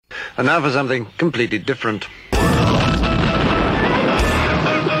And now for something completely different.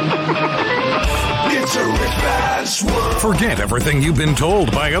 Forget everything you've been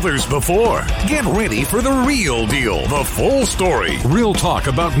told by others before. Get ready for the real deal, the full story. Real talk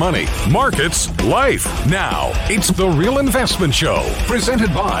about money, markets, life. Now, it's The Real Investment Show,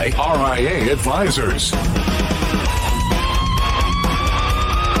 presented by RIA Advisors.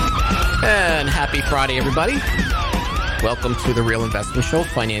 And happy Friday, everybody. Welcome to The Real Investment Show,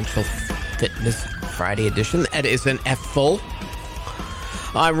 Financial Fitness Friday edition. That is an F full.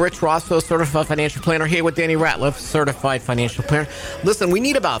 I'm Rich Rosso, certified financial planner, here with Danny Ratliff, certified financial planner. Listen, we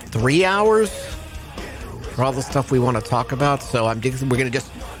need about 3 hours for all the stuff we want to talk about, so we're going to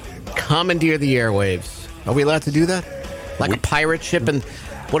just commandeer the airwaves. Are we allowed to do that? Like a pirate ship and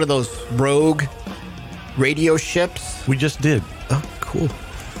what are those rogue radio ships? We just did. Oh, cool.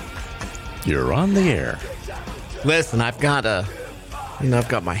 You're on the air. Listen, I've got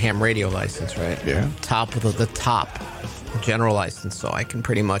my ham radio license, right? Yeah. Top of the top general license, so I can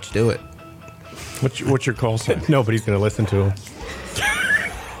pretty much do it. What's your call sign? Nobody's going to listen to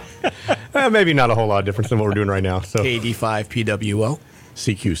him. Maybe not a whole lot of difference than what we're doing right now. So KD5 PWO.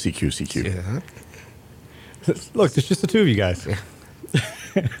 CQ. Yeah. Look, there's just the two of you guys.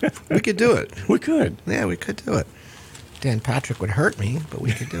 We could do it. We could. Yeah, we could do it. Dan Patrick would hurt me, but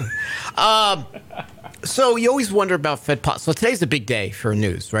we could do it. So you always wonder about Fed policy. So today's a big day for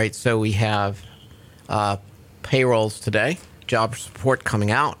news, right? So we have payrolls today, jobs report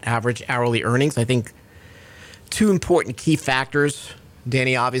coming out, average hourly earnings. I think two important key factors,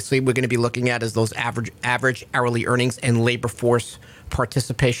 Danny, obviously we're going to be looking at is those average hourly earnings and labor force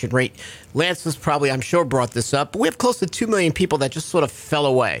participation rate. Lance has probably, I'm sure, brought this up, but we have close to 2 million people that just sort of fell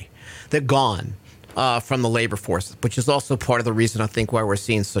away. They're gone from the labor force, which is also part of the reason I think why we're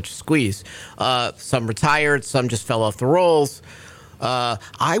seeing such a squeeze. Some retired, some just fell off the rolls.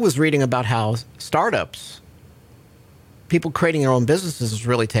 I was reading about how startups, people creating their own businesses, is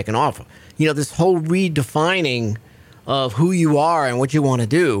really taken off. You know, this whole redefining of who you are and what you want to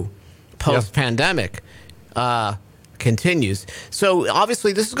do post-pandemic continues. So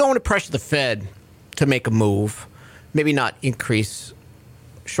obviously this is going to pressure the Fed to make a move, maybe not increase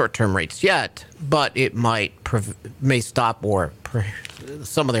short-term rates yet, but it may stop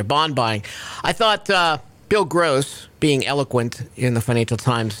some of their bond buying. I thought Bill Gross, being eloquent in the Financial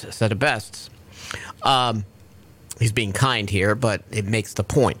Times, said it best. He's being kind here, but it makes the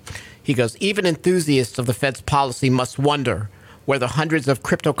point. He goes, even enthusiasts of the Fed's policy must wonder whether hundreds of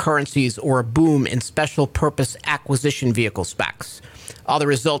cryptocurrencies or a boom in special purpose acquisition vehicle SPACs are the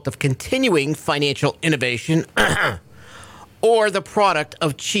result of continuing financial innovation or the product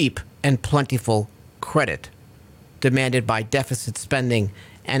of cheap and plentiful credit demanded by deficit spending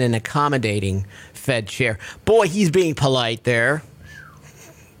and an accommodating Fed chair. Boy, he's being polite there.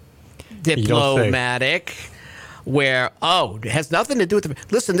 Diplomatic. Where, it has nothing to do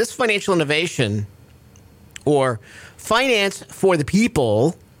with listen, this financial innovation or finance for the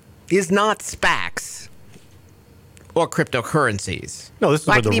people is not SPACs or cryptocurrencies. No, this is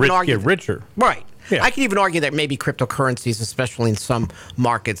where the rich get richer. Right. Yeah. I can even argue that maybe cryptocurrencies, especially in some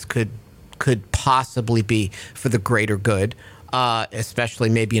markets, could possibly be for the greater good, especially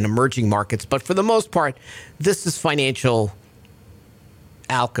maybe in emerging markets. But for the most part, this is financial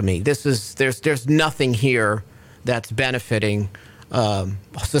alchemy. There's nothing here that's benefiting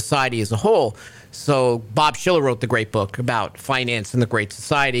society as a whole. So Bob Shiller wrote the great book about finance and the Great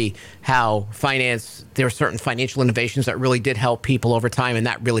Society, how there are certain financial innovations that really did help people over time, and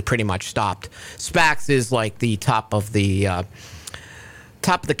that really pretty much stopped. SPACs is like the top of the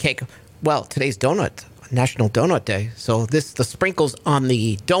cake. Well, today's National Donut Day. So the sprinkles on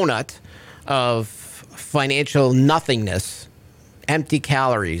the donut of financial nothingness, empty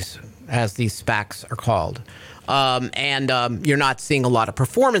calories, as these SPACs are called. You're not seeing a lot of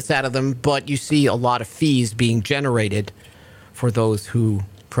performance out of them, but you see a lot of fees being generated for those who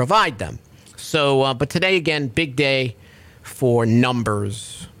provide them. So, but today, again, big day for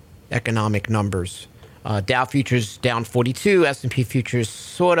numbers, economic numbers. Dow futures down 42, S&P futures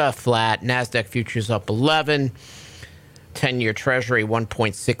sort of flat, NASDAQ futures up 11, 10-year Treasury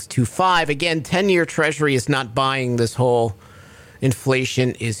 1.625. Again, 10-year Treasury is not buying this whole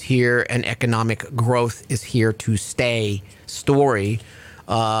inflation is here and economic growth is here to stay story.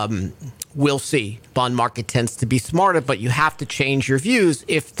 We'll see. Bond market tends to be smarter, but you have to change your views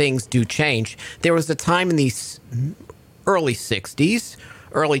if things do change. There was a time in the early 60s,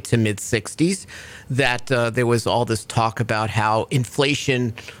 early to mid 60s, that there was all this talk about how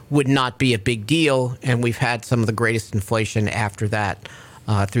inflation would not be a big deal. And we've had some of the greatest inflation after that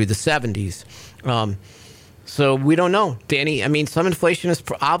through the 70s. So we don't know, Danny. I mean, some inflation is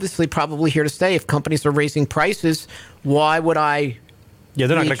obviously probably here to stay. If companies are raising prices, why would I? Yeah,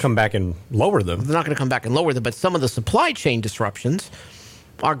 they're not going to come back and lower them. They're not going to come back and lower them. But some of the supply chain disruptions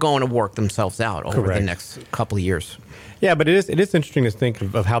are going to work themselves out over the next couple of years. Yeah, but it is interesting to think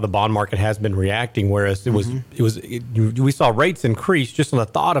of how the bond market has been reacting. Whereas we saw rates increase just on the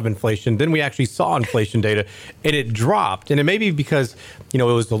thought of inflation. Then we actually saw inflation data, and it dropped. And it may be because it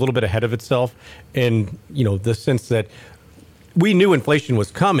was a little bit ahead of itself, in the sense that we knew inflation was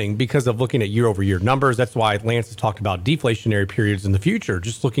coming because of looking at year-over-year numbers. That's why Lance has talked about deflationary periods in the future,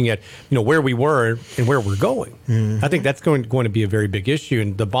 just looking at where we were and where we're going. I think that's going to be a very big issue,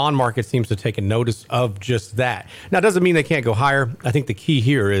 and the bond market seems to take a notice of just that. Now, it doesn't mean they can't go higher. I think the key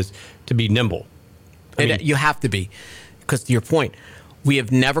here is to be nimble. You have to be, because to your point, we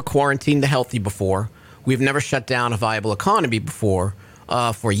have never quarantined the healthy before. We've never shut down a viable economy before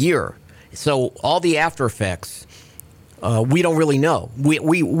for a year. So all the after effects, we don't really know.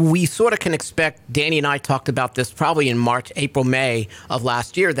 We sort of can expect. Danny and I talked about this probably in March, April, May of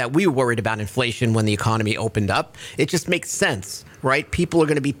last year, that we were worried about inflation when the economy opened up. It just makes sense, right? People are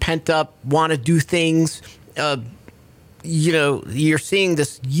going to be pent up, want to do things. You're seeing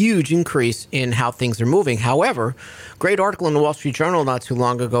this huge increase in how things are moving. However, great article in the Wall Street Journal not too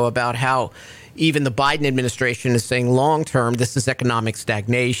long ago about how even the Biden administration is saying long term, this is economic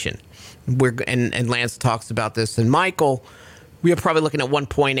stagnation. And Lance talks about this, and Michael, we are probably looking at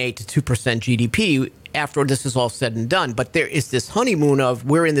 1.8 to 2% GDP after this is all said and done. But there is this honeymoon of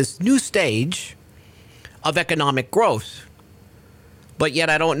we're in this new stage of economic growth, but yet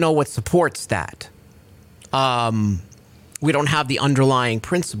I don't know what supports that. We don't have the underlying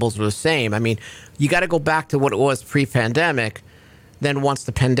principles are the same. I mean, you got to go back to what it was pre-pandemic. Then once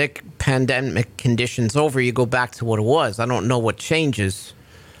the pandemic conditions over, you go back to what it was. I don't know what changes.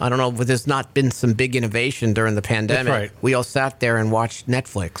 I don't know, but there's not been some big innovation during the pandemic. That's right. We all sat there and watched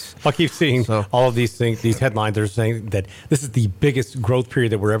Netflix. I keep seeing all of these things, these headlines are saying that this is the biggest growth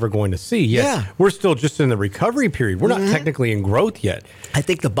period that we're ever going to see. Yes, we're still just in the recovery period. We're not technically in growth yet. I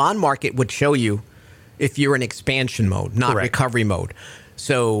think the bond market would show you if you're in expansion mode, not recovery mode.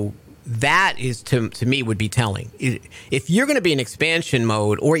 So that is, to me, would be telling. If you're going to be in expansion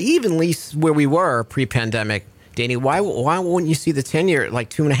mode, or even at least where we were pre-pandemic, Danny, why wouldn't you see the 10-year at like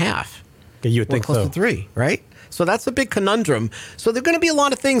 2.5? Yeah, you would think close so. to 3, right? So that's a big conundrum. So there are going to be a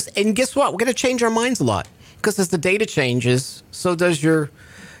lot of things, and guess what? We're going to change our minds a lot, because as the data changes, so does your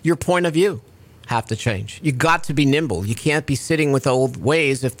point of view have to change. You got to be nimble. You can't be sitting with old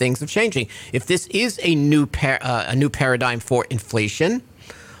ways if things are changing. If this is a new paradigm for inflation,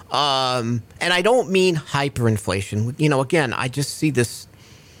 and I don't mean hyperinflation. Again, I just see this.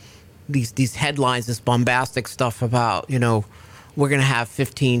 These headlines, this bombastic stuff about, we're going to have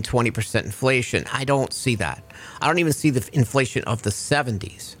 15, 20% inflation. I don't see that. I don't even see the inflation of the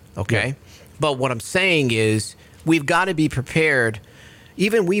 70s, okay? Yeah. But what I'm saying is we've got to be prepared.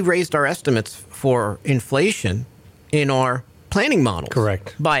 Even we raised our estimates for inflation in our planning models.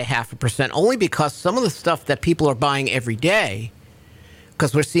 Correct. By 0.5%, only because some of the stuff that people are buying every day,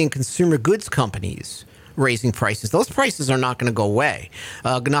 because we're seeing consumer goods companies raising prices. Those prices are not going to go away,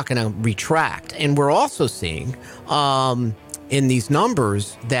 not going to retract. And we're also seeing in these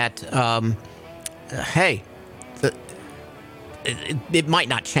numbers that, it might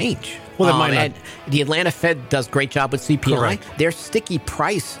not change. Well, it might not. And the Atlanta Fed does a great job with CPI. Correct. Their sticky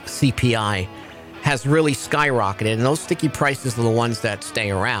price CPI has really skyrocketed, and those sticky prices are the ones that stay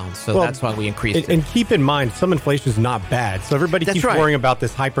around. So that's why we increased it. And keep in mind, some inflation is not bad. So everybody keeps worrying about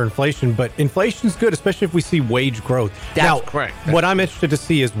this hyperinflation, but inflation's good, especially if we see wage growth. That's correct. What I'm interested to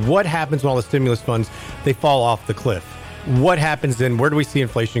see is what happens when all the stimulus funds, they fall off the cliff. What happens then? Where do we see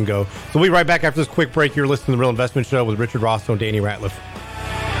inflation go? So we'll be right back after this quick break. You're listening to The Real Investment Show with Richard Rosso and Danny Ratliff.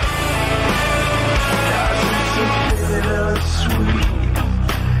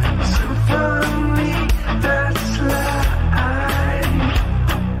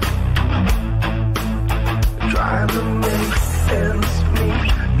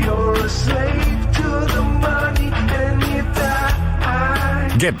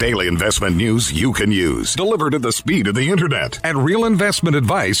 Get daily investment news you can use, delivered at the speed of the internet at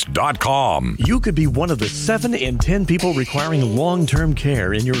realinvestmentadvice.com. You could be one of the 7 in 10 people requiring long-term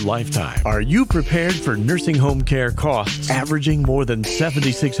care in your lifetime. Are you prepared for nursing home care costs averaging more than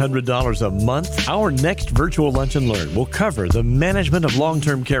 $7,600 a month? Our next virtual Lunch and Learn will cover the management of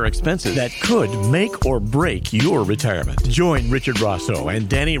long-term care expenses that could make or break your retirement. Join Richard Rosso and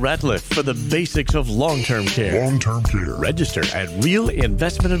Danny Ratliff for the basics of long-term care. Long-term care. Register at realinvestmentadvice.com.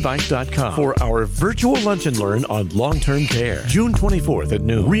 realinvestmentadvice.com for our virtual lunch and learn on long-term care. June 24th at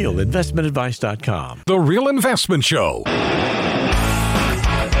noon. realinvestmentadvice.com. The Real Investment Show.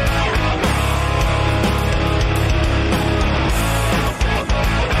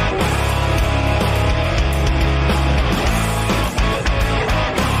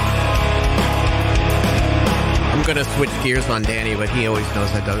 I'm going to switch gears on Danny, but he always knows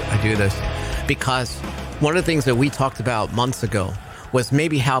I do this, because one of the things that we talked about months ago was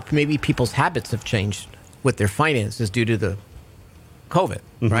maybe people's habits have changed with their finances due to the COVID,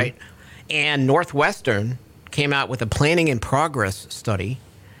 right? And Northwestern came out with a planning in progress study,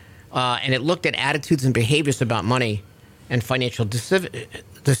 and it looked at attitudes and behaviors about money and financial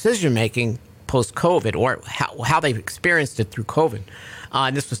decision making post-COVID, or how they've experienced it through COVID.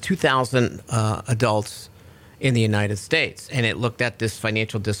 And this was 2,000 adults in the United States, and it looked at this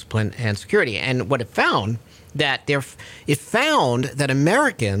financial discipline and security. And what it found that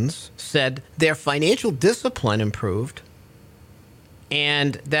Americans said their financial discipline improved,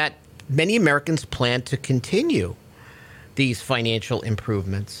 and that many Americans plan to continue these financial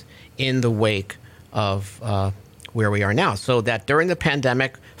improvements in the wake of where we are now. So that during the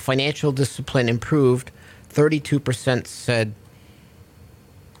pandemic, financial discipline improved. 32% said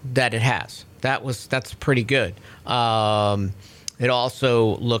that it has. That's pretty good. It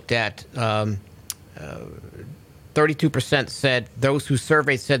also looked at 32% said, those who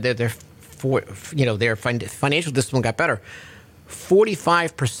surveyed said that their financial discipline got better.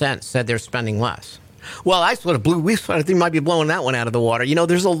 45% said they're spending less. Well, I think might be blowing that one out of the water.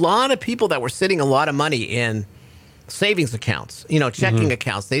 There's a lot of people that were sitting a lot of money in savings accounts, checking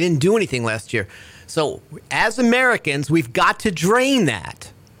accounts. They didn't do anything last year. So as Americans, we've got to drain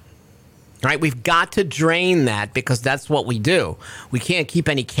that. Right? We've got to drain that, because that's what we do. We can't keep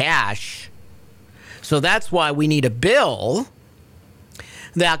any cash. So that's why we need a bill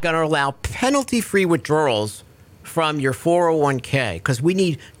that's going to allow penalty-free withdrawals from your 401k, because we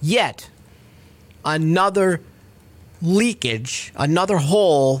need yet another leakage, another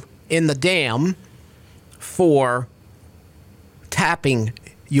hole in the dam for tapping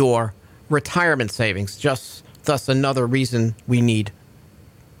your retirement savings. Just thus another reason we need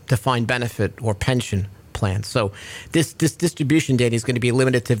defined benefit or pension plans. So this distribution data is going to be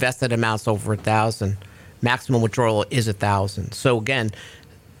limited to vested amounts over 1,000. Maximum withdrawal is 1,000. So again,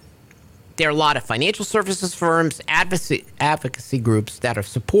 there are a lot of financial services firms, advocacy groups that are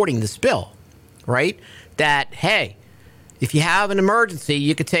supporting this bill, right? That, hey, if you have an emergency,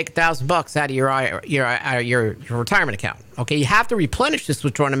 you could take $1,000 out of your retirement account. Okay, you have to replenish this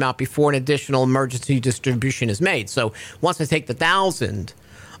withdrawal amount before an additional emergency distribution is made. So once I take the 1,000,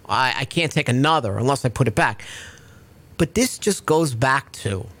 I can't take another unless I put it back. But this just goes back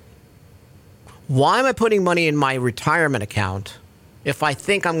to, why am I putting money in my retirement account if I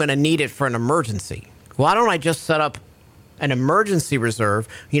think I'm going to need it for an emergency? Why don't I just set up an emergency reserve?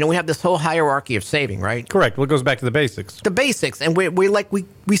 We have this whole hierarchy of saving, right? Correct. Well, it goes back to the basics. The basics. And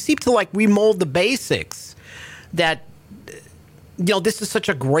we seem to remold the basics that, this is such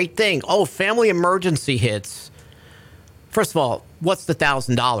a great thing. Oh, family emergency hits. First of all, what's the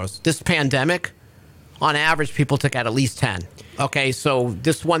 $1,000? This pandemic, on average, people took out at least 10. Okay, so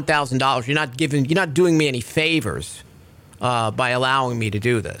this $1,000, you're not doing me any favors by allowing me to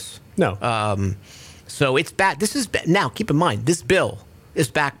do this. No. So it's bad. This is now. Keep in mind, this bill is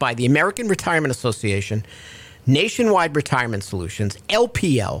backed by the American Retirement Association, Nationwide Retirement Solutions,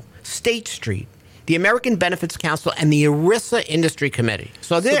 LPL, State Street, the American Benefits Council, and the ERISA Industry Committee.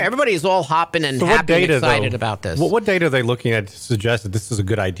 So everybody is all hopping and happy and excited about this. What data are they looking at to suggest that this is a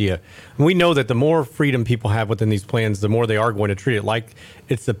good idea? And we know that the more freedom people have within these plans, the more they are going to treat it like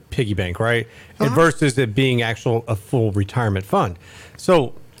it's a piggy bank, right? And versus it being a full retirement fund.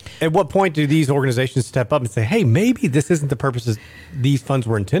 So at what point do these organizations step up and say, hey, maybe this isn't the purposes these funds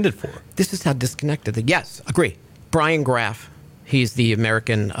were intended for? This is how disconnected. Yes, agree. Brian Graff, he's the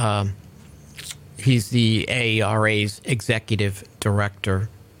American... he's the AARA's executive director.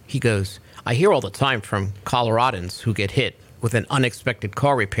 He goes, I hear all the time from Coloradans who get hit with an unexpected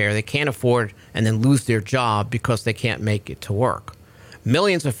car repair they can't afford and then lose their job because they can't make it to work.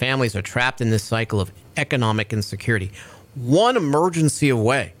 Millions of families are trapped in this cycle of economic insecurity, one emergency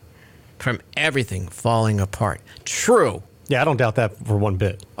away from everything falling apart. True. Yeah, I don't doubt that for one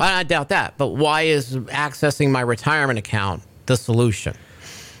bit. I doubt that. But why is accessing my retirement account the solution?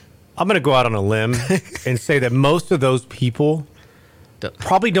 I'm going to go out on a limb and say that most of those people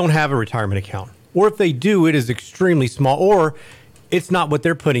probably don't have a retirement account. Or if they do, it is extremely small. Or it's not what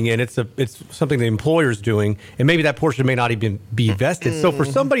they're putting in. It's something the employer's doing. And maybe that portion may not even be vested. So for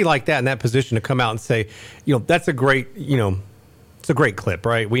somebody like that in that position to come out and say, that's a great, It's a great clip,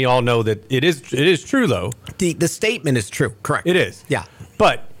 right? We all know that it is true, though. The statement is true. Correct. It is. Yeah.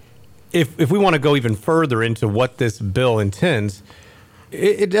 But if we want to go even further into what this bill intends,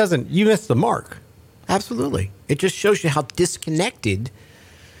 it doesn't. You miss the mark. Absolutely. It just shows you how disconnected,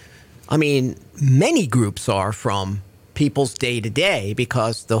 many groups are from people's day-to-day,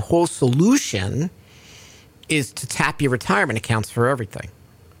 because the whole solution is to tap your retirement accounts for everything.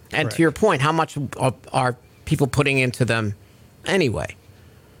 And Correct. to your point, how much are people putting into them anyway?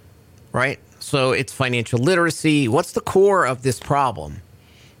 Right? So it's financial literacy. What's the core of this problem?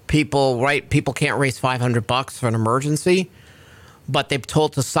 People can't raise $500 for an emergency, but they're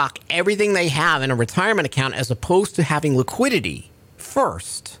told to sock everything they have in a retirement account as opposed to having liquidity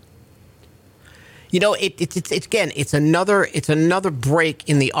first. It's another break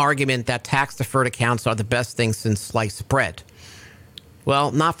in the argument that tax deferred accounts are the best thing since sliced bread.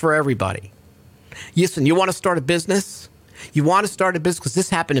 Well, not for everybody. Listen, you want to start a business? You want to start a business, because this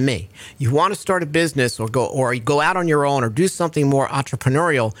happened to me. You want to start a business or go out on your own or do something more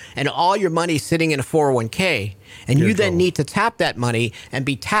entrepreneurial, and all your money is sitting in a 401k, and you then need to tap that money and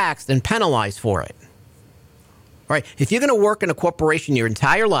be taxed and penalized for it. Right? If you're going to work in a corporation your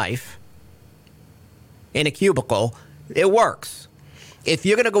entire life in a cubicle, it works. If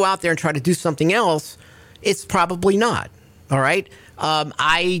you're going to go out there and try to do something else, it's probably not. All right?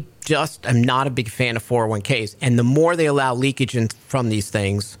 I just am not a big fan of 401ks. And the more they allow leakage from these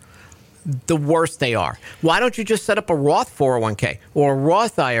things, the worse they are. Why don't you just set up a Roth 401k or a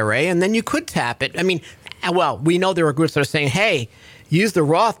Roth IRA, and then you could tap it? We know there are groups that are saying, hey, use the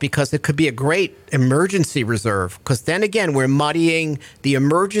Roth because it could be a great emergency reserve. Because then again, we're muddying the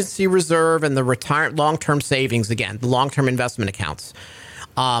emergency reserve and the long-term savings again, the long-term investment accounts.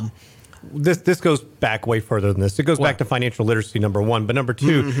 This goes back way further than this. It goes back to financial literacy, number one. But number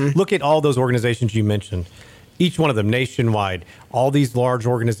two, look at all those organizations you mentioned. Each one of them nationwide, all these large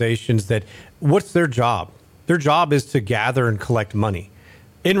organizations what's their job? Their job is to gather and collect money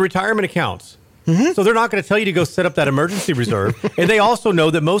in retirement accounts. So they're not going to tell you to go set up that emergency reserve. And they also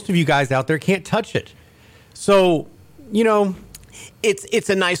know that most of you guys out there can't touch it. So, it's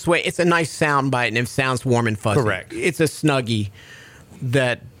a nice way. It's a nice sound bite, and it sounds warm and fuzzy. Correct. It's a snuggie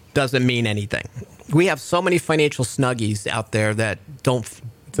that doesn't mean anything. We have so many financial snuggies out there that don't.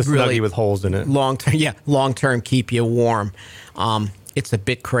 It's a snuggie with holes in it. Long-term keep you warm. It's a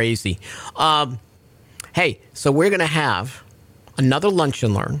bit crazy. Hey, so we're going to have another Lunch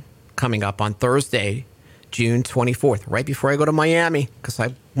and Learn coming up on Thursday, June 24th, right before I go to Miami, because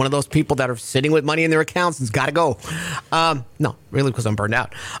I'm one of those people that are sitting with money in their accounts and's got to go. No, really, because I'm burned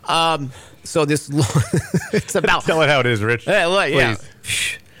out. So this, it's about... Tell it how it is, Rich. Yeah.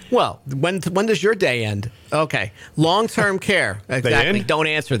 Well, when does your day end? Okay. Long-term care. Exactly. Don't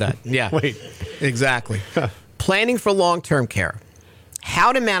answer that. Yeah. Wait. Exactly. Planning for long-term care.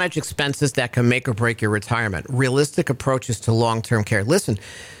 How to manage expenses that can make or break your retirement. Realistic approaches to long-term care. Listen,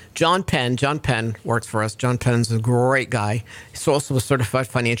 John Penn works for us. John Penn's a great guy. He's also a certified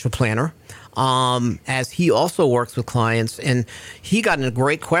financial planner, as he also works with clients. And he got a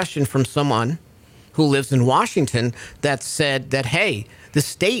great question from someone who lives in Washington that said that, hey, the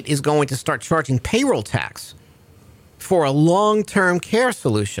state is going to start charging payroll tax for a long-term care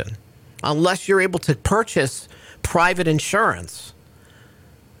solution unless you're able to purchase private insurance.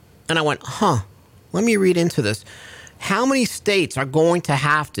 And I went, let me read into this. How many states are going to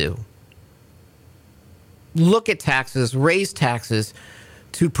have to look at taxes, raise taxes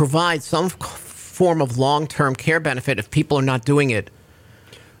to provide some form of long-term care benefit if people are not doing it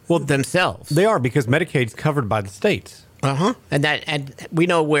themselves? They are, because Medicaid's covered by the states. And we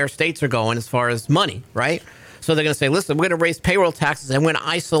know where states are going as far as money, right? So they're going to say, listen, we're going to raise payroll taxes and we're going to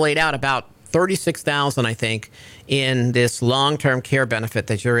isolate out about $36,000, I think, in this long-term care benefit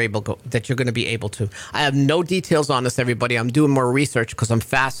that you're going to be able to. I have no details on this, everybody. I'm doing more research because I'm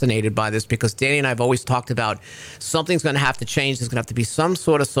fascinated by this, because Danny and I have always talked about something's going to have to change. There's going to have to be some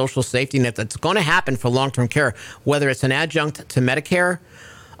sort of social safety net that's going to happen for long-term care, whether it's an adjunct to Medicare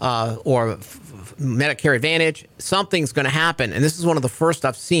or Medicare Advantage. Something's going to happen, and this is one of the first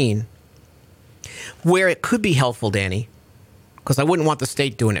I've seen where it could be helpful, Danny, because I wouldn't want the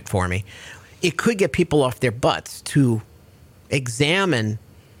state doing it for me. It could get people off their butts to examine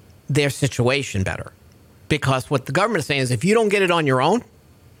their situation better. Because what the government is saying is, if you don't get it on your own,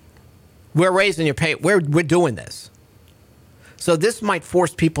 we're raising your pay. We're doing this. So this might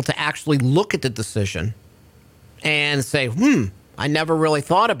force people to actually look at the decision and say, I never really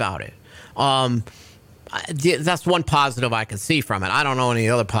thought about it. That's one positive I can see from it. I don't know any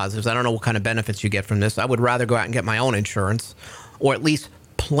other positives. I don't know what kind of benefits you get from this. I would rather go out and get my own insurance, or at least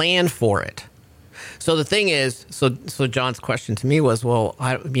plan for it. So the thing is, so John's question to me was, well,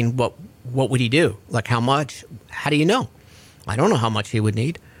 I mean, what would he do? Like, how much? How do you know? I don't know how much he would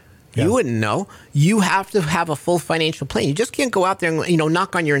need. Yeah. You wouldn't know. You have to have a full financial plan. You just can't go out there and, you know,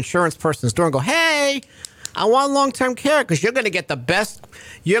 knock on your insurance person's door and go, hey, I want long-term care, because you're going to get the best.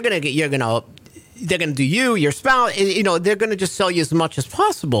 They're going to do you, your spouse, you know, they're going to just sell you as much as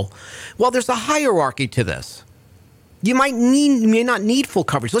possible. Well, there's a hierarchy to this. You may not need full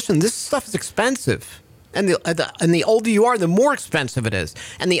coverage. Listen, this stuff is expensive. And the older you are, the more expensive it is.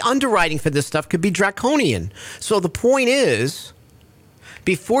 And the underwriting for this stuff could be draconian. So the point is,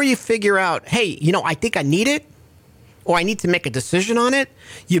 before you figure out, hey, you know, I think I need it, or I need to make a decision on it,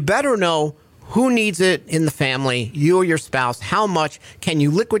 you better know who needs it in the family, you or your spouse, how much can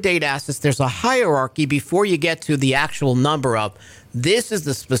you liquidate assets. There's a hierarchy before you get to the actual number of, this is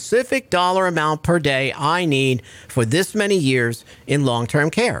the specific dollar amount per day I need for this many years in long-term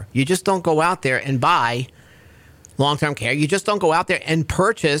care. You just don't go out there and buy long-term care. You just don't go out there and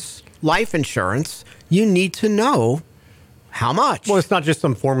purchase life insurance. You need to know how much. Well, it's not just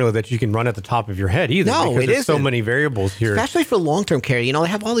some formula that you can run at the top of your head either. No, because it there's so isn't. many variables here. Especially for long-term care. You know, they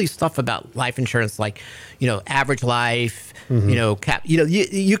have all these stuff about life insurance, like, you know, average life, you know, cap. You know,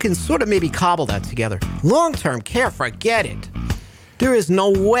 you can sort of maybe cobble that together. Long-term care, forget it. There is no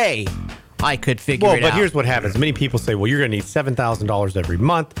way I could figure it out. But here's what happens. Many people say, well, you're going to need $7,000 every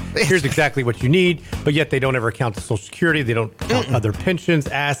month. Here's exactly what you need. But yet they don't ever count the Social Security. They don't count other pensions,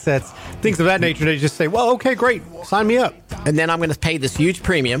 assets, things of that nature. They just say, well, okay, great. Sign me up. And then I'm going to pay this huge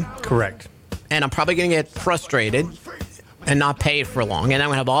premium. Correct. And I'm probably going to get frustrated and not pay it for long. And I'm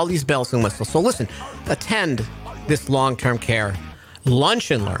going to have all these bells and whistles. So listen, attend this long-term care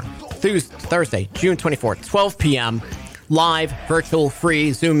lunch and learn Thursday, June 24th, 12 p.m. Live, virtual,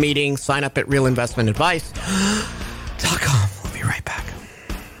 free Zoom meeting. Sign up at realinvestmentadvice.com. We'll be right back.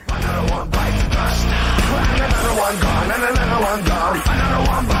 Another one bites the dust. Another one gone, and another one gone. Another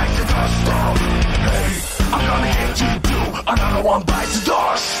one bites the dust. Hey, I'm gonna hit you too. Another one bites the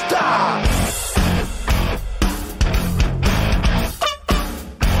dust.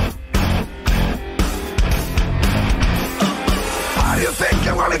 How do you think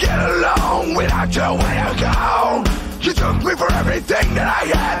I'm gonna get along without you when you're gone? You took me for everything that I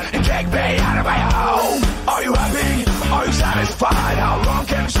had and kicked me out of my home. Are you happy? Are you satisfied? How long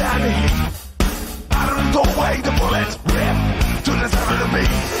can you stand the heat? I don't know the way the bullets rip to the center of the beat.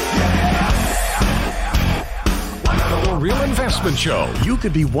 Yeah. The Real Investment Show. You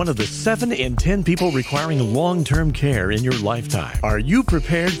could be one of the 7 in 10 people requiring long-term care in your lifetime. Are you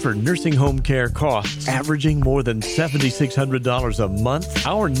prepared for nursing home care costs averaging more than $7,600 a month?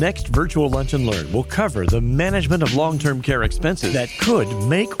 Our next virtual lunch and learn will cover the management of long-term care expenses that could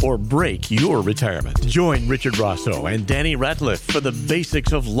make or break your retirement. Join Richard Rosso and Danny Ratliff for the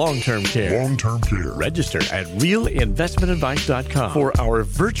basics of long-term care. Long-term care. Register at realinvestmentadvice.com for our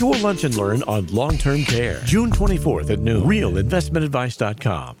virtual lunch and learn on long-term care. June 24th at noon.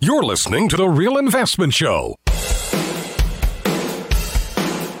 Realinvestmentadvice.com. You're listening to The Real Investment Show.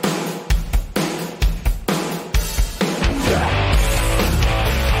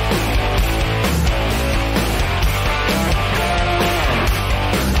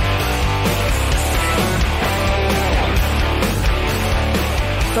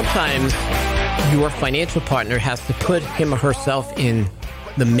 Sometimes your financial partner has to put him or herself in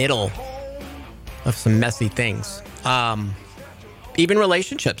the middle of some messy things. Even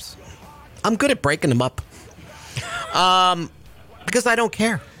relationships. I'm good at breaking them up. Because I don't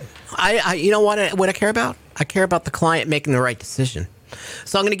care. I you know what I care about? I care about the client making the right decision.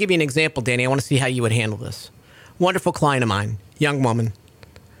 So I'm going to give you an example, Danny. I want to see how you would handle this. Wonderful client of mine, young woman.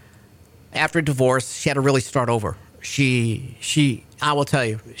 After a divorce, she had to really start over. I will tell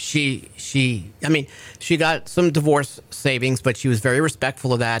you, she got some divorce savings, but she was very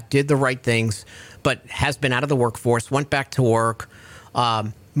respectful of that, did the right things, but has been out of the workforce, went back to work,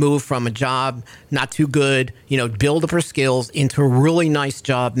 moved from a job not too good, build up her skills into a really nice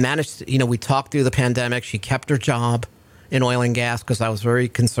job, managed, we talked through the pandemic. She kept her job in oil and gas because I was very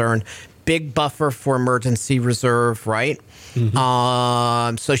concerned. Big buffer for emergency reserve, right?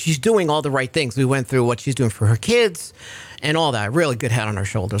 Mm-hmm. So she's doing all the right things. We went through what she's doing for her kids and all that. Really good head on her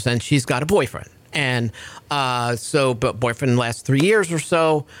shoulders. And she's got a boyfriend. And but boyfriend lasts 3 years or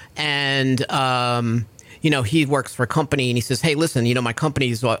so. And, he works for a company and he says, hey, listen, my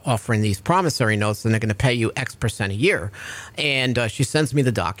company's offering these promissory notes and they're going to pay you X% a year. And she sends me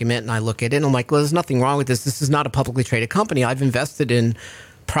the document and I look at it and I'm like, well, there's nothing wrong with this. This is not a publicly traded company. I've invested in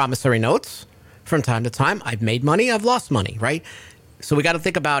promissory notes from time to time. I've made money. I've lost money, right? So we got to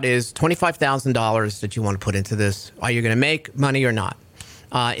think about is $25,000 that you want to put into this. Are you going to make money or not?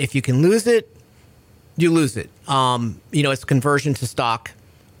 If you can lose it, You lose it. It's conversion to stock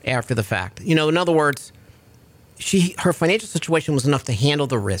after the fact. In other words, her financial situation was enough to handle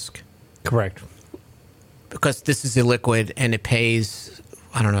the risk. Correct. Because this is illiquid and it pays,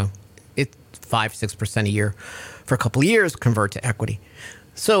 I don't know, 5-6% a year for a couple of years, convert to equity.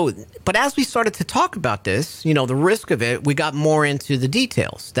 So, but as we started to talk about this, the risk of it, we got more into the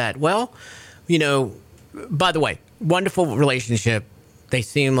details that, by the way, wonderful relationship. They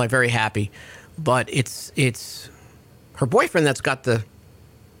seem like very happy, but it's her boyfriend that's got the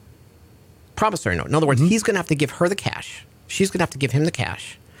promissory note. In other words, he's going to have to give her the cash. She's going to have to give him the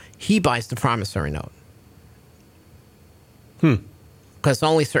cash. He buys the promissory note. Because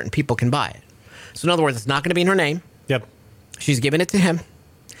only certain people can buy it. So in other words, it's not going to be in her name. Yep. She's giving it to him.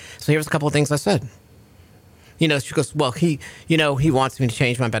 So here's a couple of things I said. She goes, well, he wants me to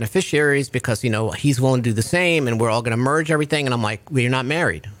change my beneficiaries because, he's willing to do the same and we're all going to merge everything. And I'm like, well, you're not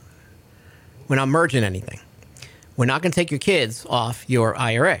married. We're not merging anything. We're not going to take your kids off your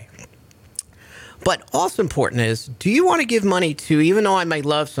IRA. But also important is, do you want to give money to, even though I might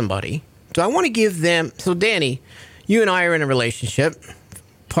love somebody, do I want to give them, so Danny, you and I are in a relationship,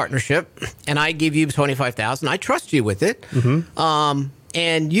 partnership, and I give you $25,000. I trust you with it.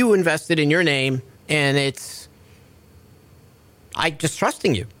 And you invested in your name, and I just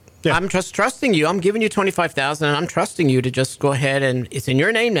trusting you. Yeah. I'm just trusting you. I'm giving you $25,000, and I'm trusting you to just go ahead, and it's in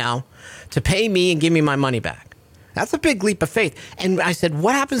your name now, to pay me and give me my money back. That's a big leap of faith. And I said,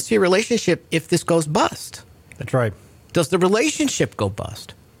 what happens to your relationship if this goes bust? That's right. Does the relationship go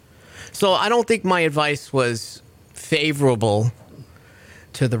bust? So I don't think my advice was favorable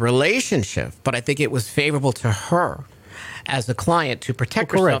to the relationship, but I think it was favorable to her as a client to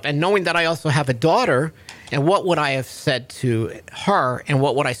protect herself. And knowing that I also have a daughter, and what would I have said to her and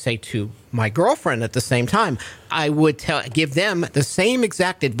what would I say to my girlfriend at the same time? I would give them the same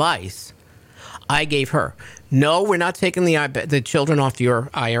exact advice I gave her. No, we're not taking the children off your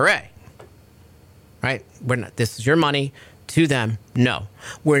IRA. Right? We're not. This is your money to them. No,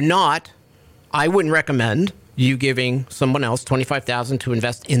 we're not. I wouldn't recommend you giving someone else $25,000 to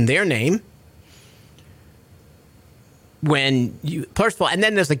invest in their name. When you, first of all, and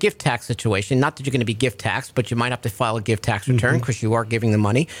then there's a gift tax situation. Not that you're going to be gift taxed, but you might have to file a gift tax return because you are giving the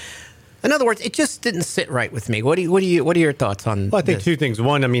money. In other words, it just didn't sit right with me. What are your thoughts on Well, I think this? two things.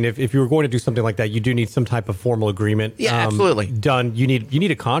 One, I mean, if you were going to do something like that, you do need some type of formal agreement. Yeah, absolutely. Done. You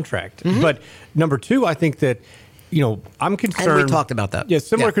need a contract. But number two, I think that, I'm concerned. And we talked about that. Yeah,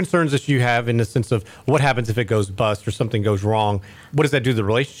 similar concerns that you have in the sense of what happens if it goes bust or something goes wrong. What does that do to the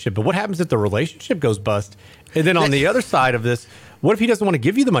relationship? But what happens if the relationship goes bust? And then on the other side of this, what if he doesn't want to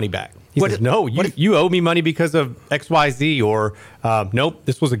give you the money back? He says, no, you owe me money because of X, Y, Z, or nope,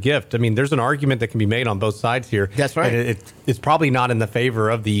 this was a gift. I mean, there's an argument that can be made on both sides here. That's right. And it's probably not in the favor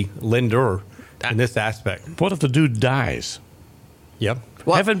of the lender in this aspect. What if the dude dies? Yep.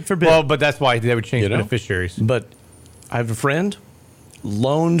 Well, Heaven forbid. Well, but that's why they would change beneficiaries. But I have a friend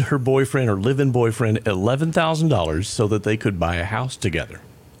loaned her boyfriend or live-in boyfriend $11,000 so that they could buy a house together.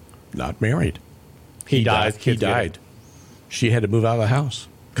 Not married. He dies. He Kids get it. died. She had to move out of the house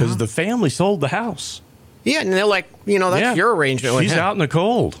because the family sold the house. Yeah, and they're like, that's your arrangement with She's him. out in the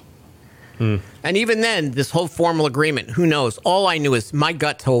cold. And even then, this whole formal agreement, who knows? All I knew is my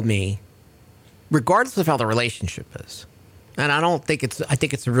gut told me, regardless of how the relationship is, and I think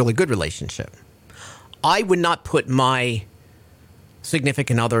it's a really good relationship, I would not put my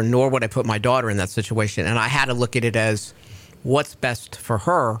significant other, nor would I put my daughter in that situation. And I had to look at it as what's best for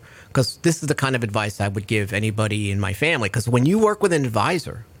her, because this is the kind of advice I would give anybody in my family. Because when you work with an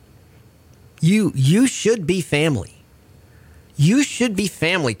advisor, you should be family. You should be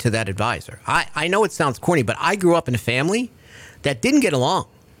family to that advisor. I know it sounds corny, but I grew up in a family that didn't get along.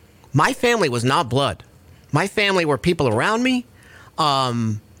 My family was not blood. My family were people around me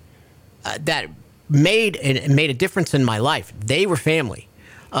that made a difference in my life. They were family,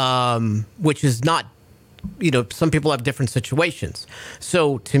 which is not, some people have different situations.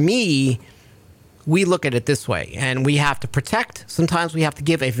 So to me, we look at it this way, and we have to protect. Sometimes we have to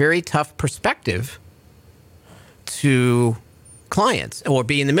give a very tough perspective to clients or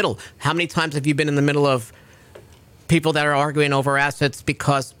be in the middle. How many times have you been in the middle of people that are arguing over assets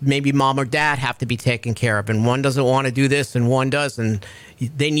because maybe mom or dad have to be taken care of, and one doesn't want to do this and one does, and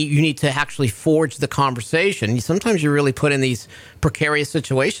you need to actually forge the conversation. Sometimes you're really put in these precarious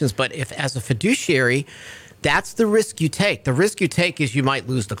situations, but if as a fiduciary, that's the risk you take. The risk you take is you might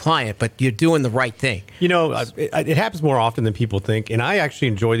lose the client, but you're doing the right thing. It happens more often than people think, and I actually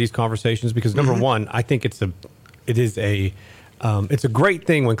enjoy these conversations because number one, I think it is a it's a great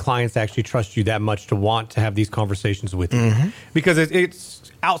thing when clients actually trust you that much to want to have these conversations with you, because it's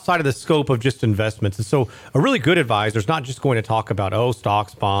outside of the scope of just investments. And so a really good advisor is not just going to talk about,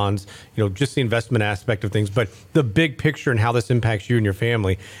 stocks, bonds, just the investment aspect of things, but the big picture and how this impacts you and your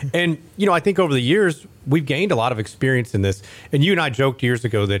family. And, I think over the years, we've gained a lot of experience in this. And you and I joked years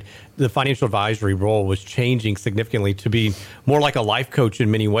ago that the financial advisory role was changing significantly to be more like a life coach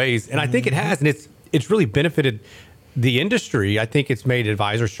in many ways. And I think it has, and it's really benefited the industry. I think it's made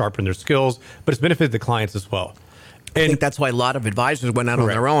advisors sharpen their skills, but it's benefited the clients as well. I think that's why a lot of advisors went out on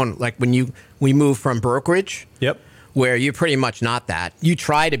their own. Like when we moved from brokerage, where you're pretty much not that. You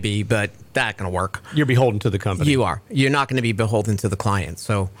try to be, but that ain't going to work. You're beholden to the company. You are. You're not going to be beholden to the client.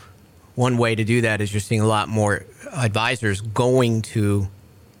 So one way to do that is you're seeing a lot more advisors going to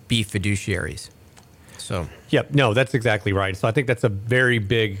be fiduciaries. So no, that's exactly right. So I think that's a very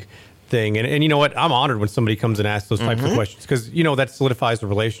big thing. And you know what? I'm honored when somebody comes and asks those types of questions, because, that solidifies the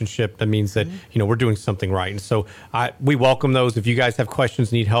relationship. That means that, we're doing something right. And so we welcome those. If you guys have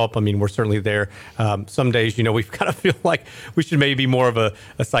questions, need help, we're certainly there. Some days, we kind of feel like we should maybe be more of a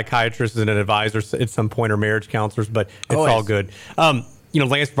psychiatrist and an advisor at some point, or marriage counselors, but it's all good.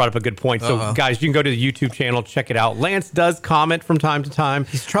 Lance brought up a good point. So, guys, you can go to the YouTube channel, check it out. Lance does comment from time to time.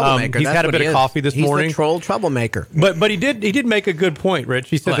 He's a troublemaker. He's had a bit of coffee this morning. He's a troll troublemaker. But he did make a good point, Rich.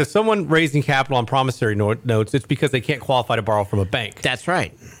 He said that someone raising capital on promissory notes, it's because they can't qualify to borrow from a bank. That's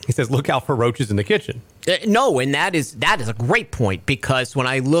right. He says, look out for roaches in the kitchen. No, and that is a great point, because when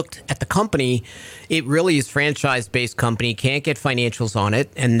I looked at the company, it really is franchise-based company, can't get financials on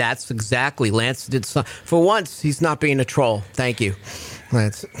it, and that's exactly Lance did. For once, he's not being a troll. Thank you,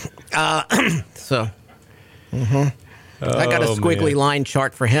 Lance. I got a squiggly line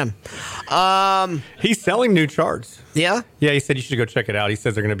chart for him. He's selling new charts. Yeah? Yeah, he said you should go check it out. He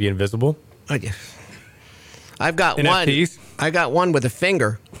says they're going to be invisible. I've got NFTs? one. I got one with a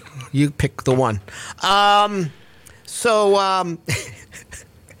finger. You pick the one.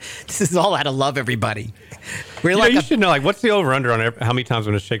 This is all out of love, everybody. You should know, what's the over-under on how many times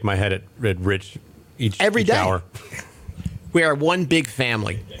I'm going to shake my head at Rich every day. Hour? We are one big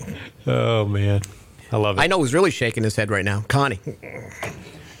family. Oh, man. I love it. I know who's really shaking his head right now. Connie.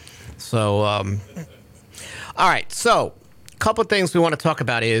 So, all right. So, a couple of things we want to talk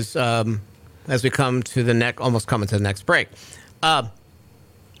about is, as we come to almost coming to the next break,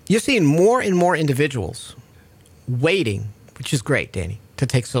 you're seeing more and more individuals waiting, which is great, Danny, to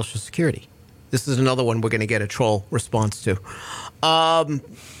take Social Security. This is another one we're going to get a troll response to.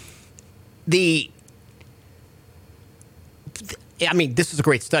 This is a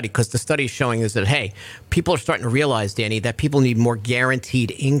great study, because the study is showing is that, hey, people are starting to realize, Danny, that people need more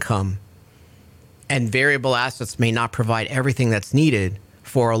guaranteed income, and variable assets may not provide everything that's needed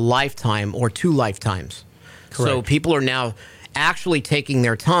for a lifetime or 2 lifetimes. Correct. So people are now actually taking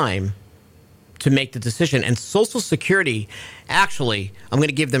their time to make the decision. And Social Security, actually, I'm going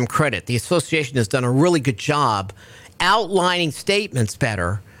to give them credit. The association has done a really good job outlining statements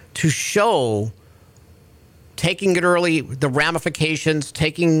better to show taking it early, the ramifications,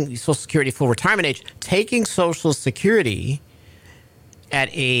 taking Social Security full retirement age, taking Social Security at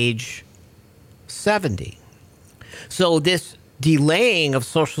age 70. So this delaying of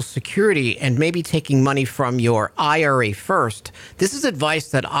Social Security and maybe taking money from your IRA first, this is advice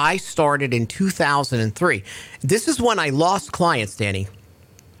that I started in 2003. This is when I lost clients, Danny,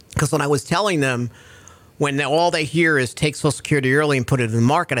 because when I was telling them, when all they hear is take Social Security early and put it in the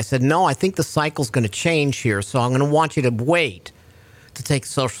market, I said, no, I think the cycle's going to change here, so I'm going to want you to wait to take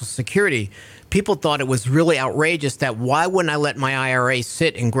Social Security. People thought it was really outrageous that why wouldn't I let my IRA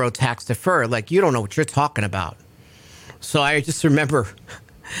sit and grow tax deferred? Like, you don't know what you're talking about. So I just remember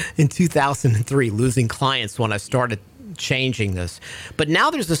in 2003 losing clients when I started changing this. But now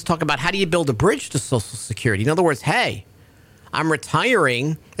there's this talk about how do you build a bridge to Social Security? In other words, hey, I'm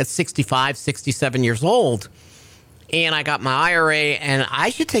retiring at 65, 67 years old, and I got my IRA, and I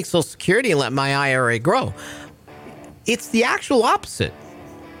should take Social Security and let my IRA grow. It's the actual opposite,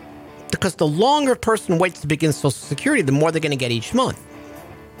 because the longer a person waits to begin Social Security, the more they're going to get each month,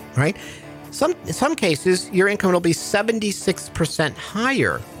 right? In some cases, your income will be 76%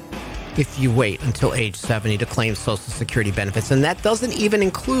 higher if you wait until age 70 to claim Social Security benefits. And that doesn't even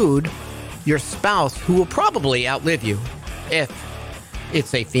include your spouse, who will probably outlive you if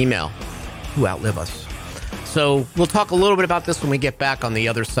it's a female who outlive us. So we'll talk a little bit about this when we get back on the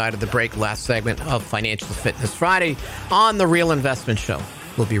other side of the break, last segment of Financial Fitness Friday on The Real Investment Show.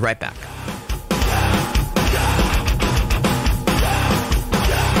 We'll be right back.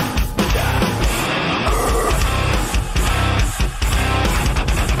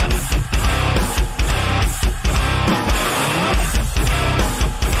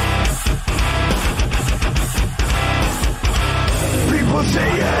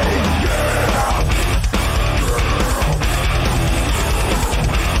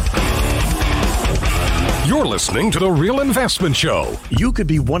 You're listening to The Real Investment Show. You could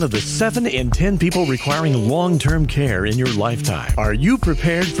be one of the 7 in 10 people requiring long-term care in your lifetime. Are you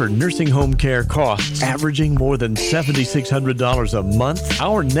prepared for nursing home care costs averaging more than $7,600 a month?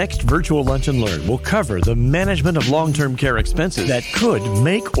 Our next virtual Lunch and Learn will cover the management of long-term care expenses that could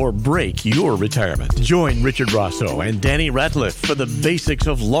make or break your retirement. Join Richard Rosso and Danny Ratliff for the basics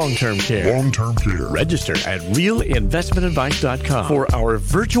of long-term care. Long-term care. Register at realinvestmentadvice.com for our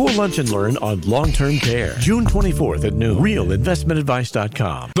virtual Lunch and Learn on long-term care. June 24th at noon.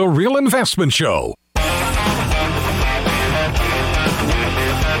 realinvestmentadvice.com. The Real Investment Show.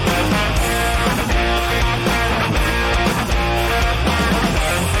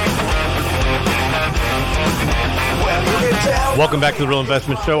 Welcome back to the Real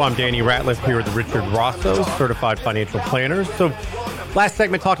Investment Show. I'm Danny Ratliff here with Richard Rosso, certified financial planner. So last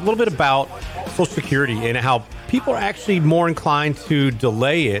segment talked a little bit about Social Security and how people are actually more inclined to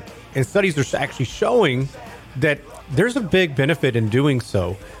delay it. And studies are actually showing that there's a big benefit in doing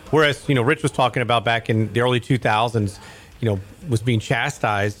so. Whereas, Rich was talking about back in the early 2000s, was being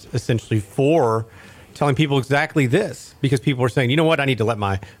chastised essentially for telling people exactly this, because people were saying, you know what, I need to let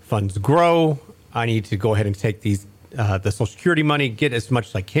my funds grow. I need to go ahead and take these the Social Security money, get as much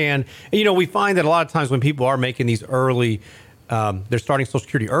as I can. And, we find that a lot of times when people are making these early, they're starting Social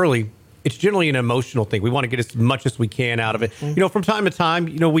Security early, it's generally an emotional thing. We want to get as much as we can out of it. Mm-hmm. From time to time,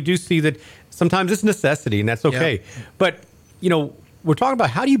 we do see that sometimes it's necessity, and that's okay. Yeah. But, we're talking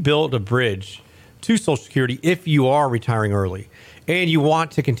about how do you build a bridge to Social Security if you are retiring early and you want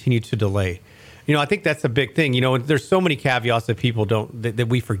to continue to delay. I think that's a big thing. There's so many caveats that people that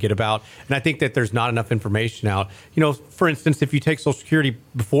we forget about. And I think that there's not enough information out. For instance, if you take Social Security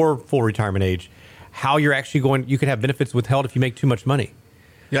before full retirement age, how you're actually you could have benefits withheld if you make too much money.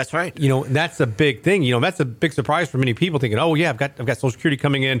 That's right. That's a big thing. That's a big surprise for many people thinking, oh, yeah, I've got Social Security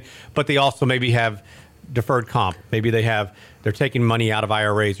coming in, but they also maybe have deferred comp. Maybe they're taking money out of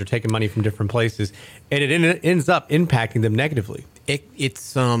IRAs or taking money from different places, and it ends up impacting them negatively.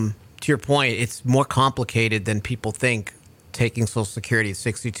 It's to your point, it's more complicated than people think, taking Social Security at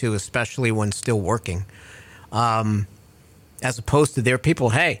 62, especially when still working. As opposed to there are people,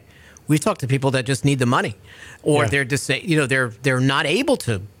 hey, we talk to people that just need the money, or they're just they're not able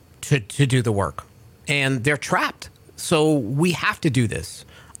to do the work, and they're trapped. So we have to do this.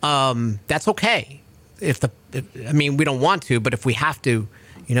 That's okay. We don't want to, but if we have to,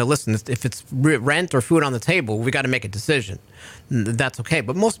 listen, if it's rent or food on the table, we got to make a decision. That's okay.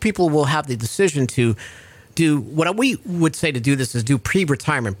 But most people will have the decision to do what we would say to do this is do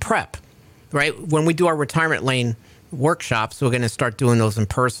pre-retirement prep, right? When we do our retirement lane workshops, we're going to start doing those in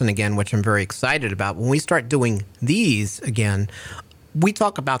person again, which I'm very excited about. When we start doing these again, we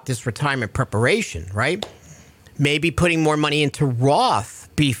talk about this retirement preparation, right? Maybe putting more money into Roth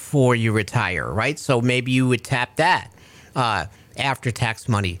before you retire, right? So maybe you would tap that after-tax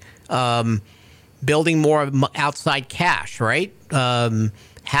money. Building more outside cash, right?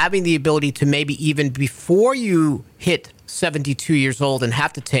 Having the ability to maybe even before you hit 72 years old and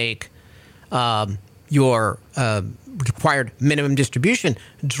have to take your required minimum distribution,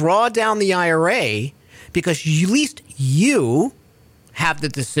 draw down the IRA, because at least you have the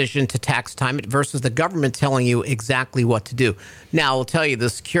decision to tax time it versus the government telling you exactly what to do. Now, I'll tell you, the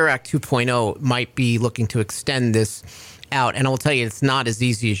Secure Act 2.0 might be looking to extend this out, and I'll tell you, it's not as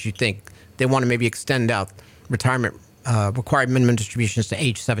easy as you think. They want to maybe extend out retirement required minimum distributions to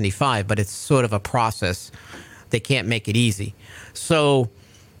age 75, but it's sort of a process. They can't make it easy. So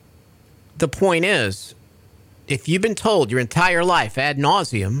the point is, if you've been told your entire life ad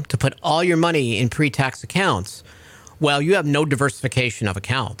nauseum to put all your money in pre-tax accounts, well, you have no diversification of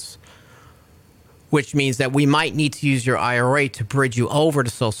accounts, which means that we might need to use your IRA to bridge you over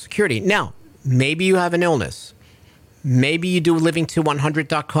to Social Security. Now, maybe you have an illness. Maybe you do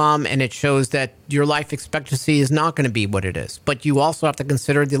livingto100.com and it shows that your life expectancy is not going to be what it is. But you also have to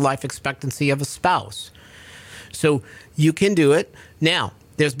consider the life expectancy of a spouse. So you can do it. Now,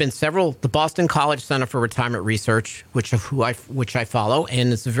 there's been the Boston College Center for Retirement Research, which I follow,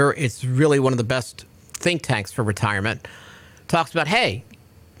 and it's really one of the best think tanks for retirement, talks about, hey,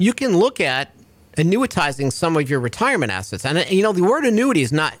 you can look at annuitizing some of your retirement assets. And the word annuity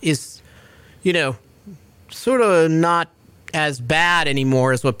is sort of not as bad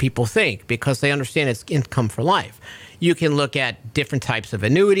anymore as what people think, because they understand it's income for life. You can look at different types of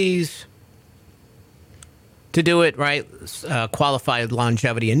annuities to do it, right? Qualified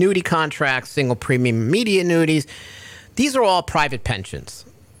longevity annuity contracts, single premium immediate annuities. These are all private pensions,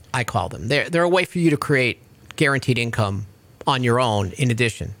 I call them. They're a way for you to create guaranteed income on your own in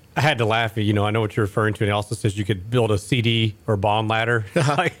addition. I had to laugh at, I know what you're referring to. And it also says you could build a CD or bond ladder.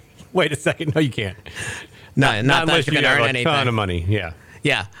 Like, wait a second. No, you can't. Not unless you gonna have earn a anything. ton of money. Yeah.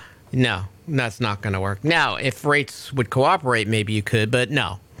 Yeah. No, that's not going to work. Now, if rates would cooperate, maybe you could, but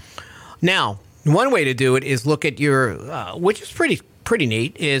no. Now, one way to do it is look at your, which is pretty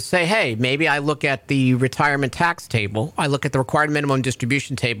neat, is say, hey, maybe I look at the retirement tax table. I look at the required minimum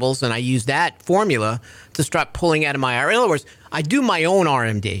distribution tables, and I use that formula to start pulling out of my IRA. In other words, I do my own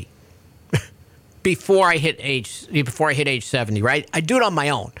RMD before I hit age 70, right? I do it on my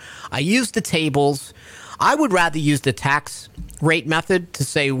own. I use the tables. I would rather use the tax rate method to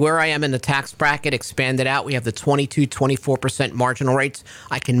say where I am in the tax bracket, expand it out. We have the 22, 24% marginal rates.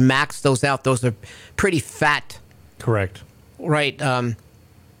 I can max those out. Those are pretty fat. Correct. Right.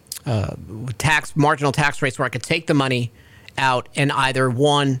 Marginal tax rates where I could take the money out and either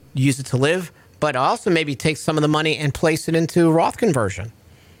one, use it to live, but also maybe take some of the money and place it into Roth conversion.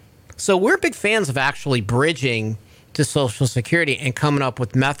 So we're big fans of actually bridging to Social Security and coming up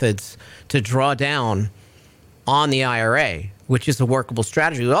with methods to draw down on the IRA, which is a workable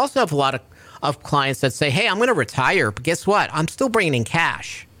strategy. We also have a lot of clients that say, hey, I'm going to retire, but guess what? I'm still bringing in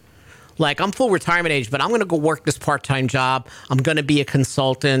cash. Like, I'm full retirement age, but I'm going to go work this part-time job. I'm going to be a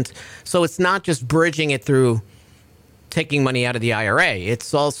consultant. So it's not just bridging it through taking money out of the IRA.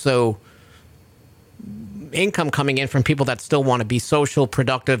 It's also income coming in from people that still want to be social,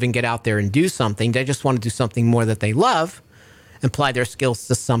 productive, and get out there and do something. They just want to do something more that they love, apply their skills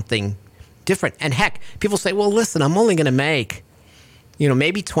to something different. And heck, people say, well, listen, I'm only going to make,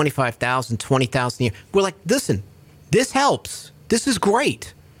 maybe $25,000, $20,000 a year. We're like, listen, this helps. This is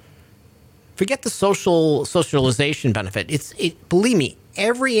great. Forget the socialization benefit. Believe me,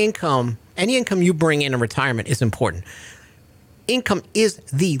 any income you bring in retirement is important. Income is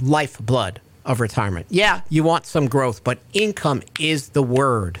the lifeblood of retirement. Yeah, you want some growth, but income is the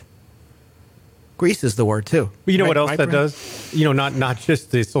word. Grease is the word too. But what else right, that Brad? does? not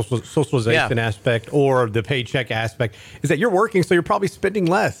just the socialization aspect or the paycheck aspect, is that you're working, so you're probably spending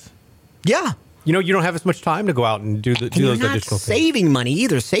less. Yeah. You don't have as much time to go out and do those you're additional not things. saving money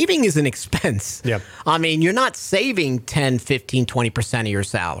either. Saving is an expense. Yeah. I mean, you're not saving 10, 15, 20% of your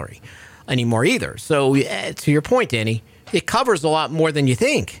salary anymore either. So to your point, Danny, it covers a lot more than you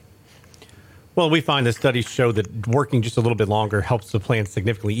think. Well, we find that studies show that working just a little bit longer helps the plan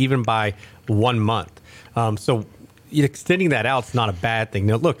significantly, even by 1 month. So extending that out is not a bad thing.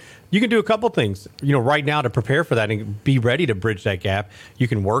 Now, look, you can do a couple things, right now to prepare for that and be ready to bridge that gap. You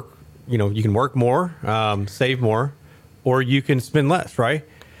can work, you can work more, save more, or you can spend less, right?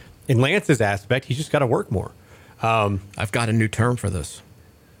 In Lance's aspect, he's just got to work more. I've got a new term for this.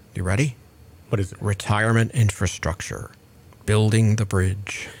 You ready? What is it? Retirement infrastructure. Building the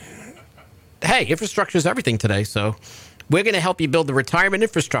bridge. Hey, infrastructure is everything today, so we're going to help you build the retirement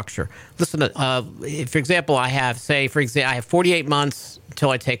infrastructure. Listen, for example, I have 48 months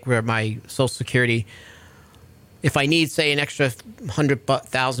until I take my Social Security. If I need, say, an extra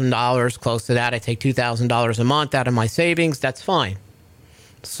 $100,000, close to that, I take $2,000 a month out of my savings. That's fine.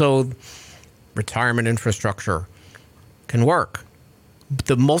 So retirement infrastructure can work.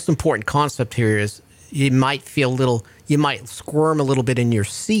 The most important concept here is you might squirm a little bit in your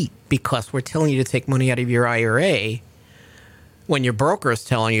seat because we're telling you to take money out of your IRA when your broker is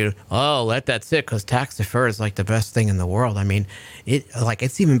telling you, oh, let that sit because tax defer is like the best thing in the world. I mean,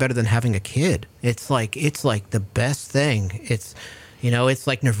 it's even better than having a kid. It's like the best thing. It's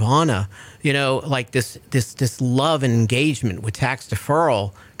like nirvana. Like this love and engagement with tax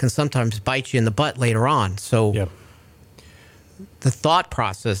deferral can sometimes bite you in the butt later on. So Yep. The thought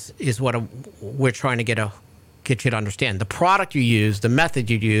process is what we're trying to get you to understand. The product you use, the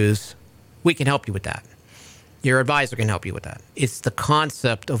method you use, we can help you with that. Your advisor can help you with that. It's the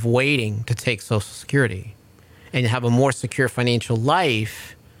concept of waiting to take Social Security and have a more secure financial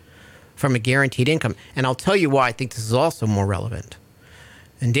life from a guaranteed income. And I'll tell you why I think this is also more relevant.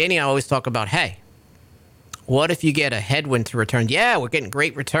 And Danny, I always talk about, hey, what if you get a headwind to return? Yeah, we're getting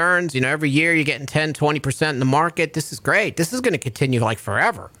great returns. Every year you're getting 10, 20% in the market. This is great. This is going to continue like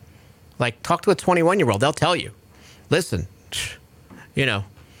forever. Like, talk to a 21-year-old. They'll tell you, listen,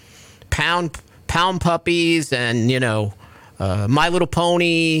 pound puppies and,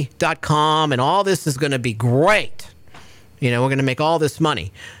 MyLittlePony.com and all this is going to be great. We're going to make all this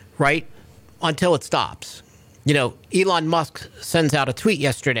money, right? Until it stops. Elon Musk sends out a tweet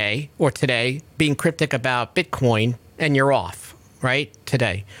yesterday or today being cryptic about Bitcoin and you're off, right?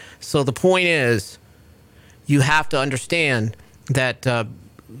 Today. So the point is you have to understand that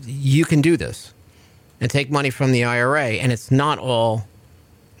you can do this and take money from the IRA, and it's not all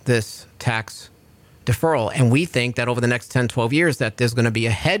this tax deferral. And we think that over the next 10, 12 years that there's going to be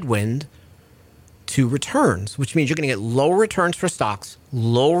a headwind to returns, which means you're going to get lower returns for stocks,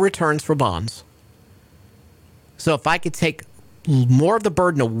 lower returns for bonds. So if I could take more of the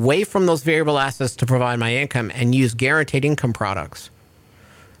burden away from those variable assets to provide my income and use guaranteed income products,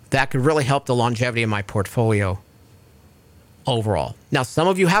 that could really help the longevity of my portfolio overall. Now, some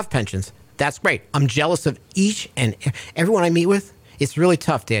of you have pensions. That's great. I'm jealous of each and everyone I meet with. It's really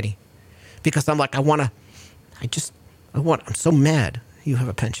tough, Daddy, because I'm like, I'm so mad you have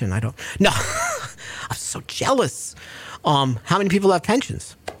a pension. I don't. No, I'm so jealous. How many people have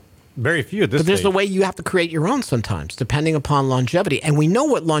pensions? Very few at this But there's stage. a way you have to create your own sometimes, depending upon longevity. And we know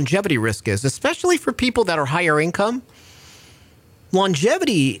what longevity risk is, especially for people that are higher income.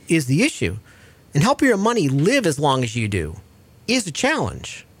 Longevity is the issue. And helping your money live as long as you do is a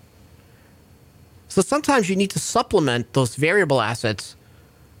challenge. So sometimes you need to supplement those variable assets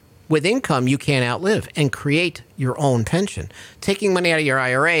with income you can't outlive and create your own pension. Taking money out of your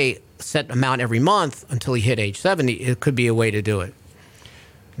IRA, set amount every month until you hit age 70, it could be a way to do it.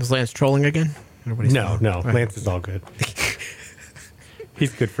 Is Lance trolling again? No. Lance is all good.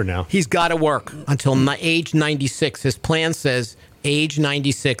 He's good for now. He's got to work until age 96. His plan says age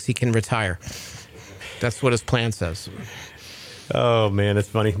 96 he can retire. That's what his plan says. Oh, man, it's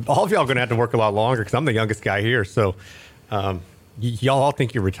funny. All of y'all are going to have to work a lot longer because I'm the youngest guy here. So y'all all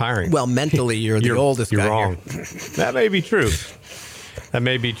think you're retiring. Well, mentally, you're the oldest guy. You're wrong. That may be true. That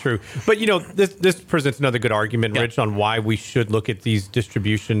may be true. But, this presents another good argument, Rich, on why we should look at these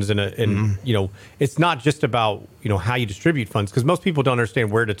distributions. And it's not just about, how you distribute funds, because most people don't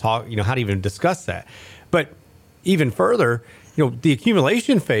understand where to talk, how to even discuss that. But even further, the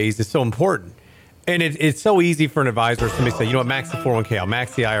accumulation phase is so important. And it's so easy for an advisor or somebody to say, max the 401k, I'll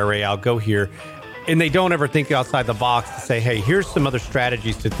max the IRA, I'll go here. And they don't ever think outside the box to say, hey, here's some other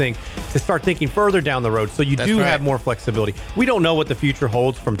strategies to start thinking further down the road. So you do have more flexibility. We don't know what the future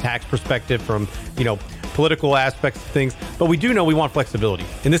holds from tax perspective, from, political aspects of things, but we do know we want flexibility.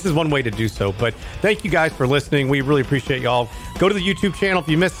 And this is one way to do so. But thank you guys for listening. We really appreciate y'all. Go to the YouTube channel. If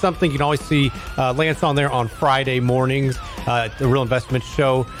you missed something, you can always see Lance on there on Friday mornings, The Real Investment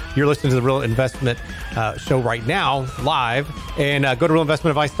Show. You're listening to The Real Investment Show right now, live. And go to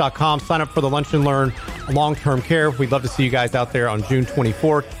realinvestmentadvice.com. Sign up for the Lunch and Learn Long-Term Care. We'd love to see you guys out there on June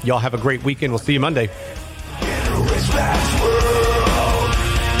 24th. Y'all have a great weekend. We'll see you Monday.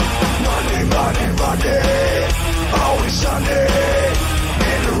 Monday, always Sunday,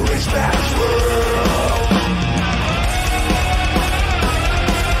 in a rich man's world.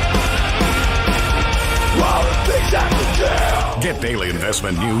 All the things I can do. Get daily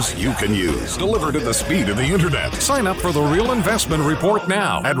investment news you can use, delivered at the speed of the internet. Sign up for the Real Investment Report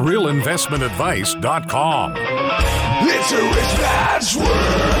now at realinvestmentadvice.com. It's a rich man's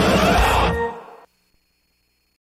world.